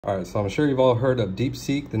All right, so I'm sure you've all heard of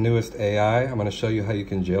DeepSeek, the newest AI. I'm gonna show you how you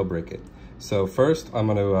can jailbreak it. So first,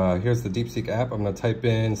 here's the DeepSeek app. I'm gonna type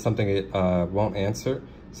in something it won't answer.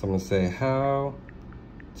 So I'm gonna say how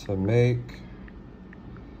to make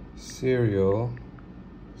cereal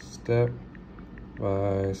step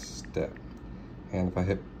by step. And if I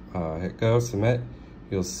hit go, submit,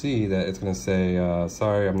 you'll see that it's gonna say,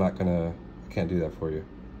 sorry, I can't do that for you.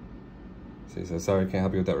 See, so sorry, I can't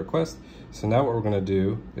help you with that request. So now what we're gonna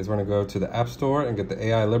do is we're gonna go to the App Store and get the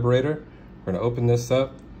AI Liberator. We're gonna open this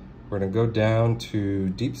up. We're gonna go down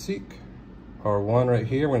to DeepSeek R1 right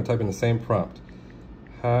here. We're gonna type in the same prompt.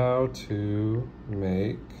 How to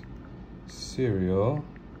make cereal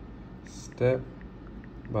step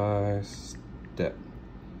by step.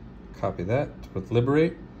 Copy that with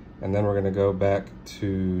Liberate. And then we're gonna go back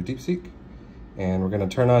to DeepSeek and we're gonna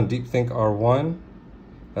turn on DeepSeek R1.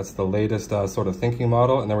 That's the latest sort of thinking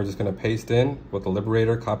model, and then we're just going to paste in with the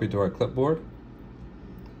Liberator copied to our clipboard.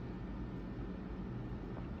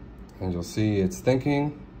 And you'll see it's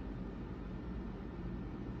thinking.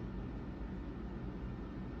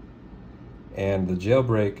 And the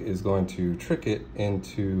jailbreak is going to trick it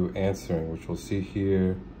into answering, which we'll see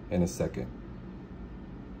here in a second.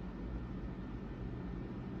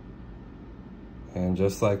 And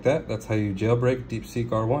just like that, that's how you jailbreak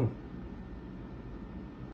DeepSeek R1.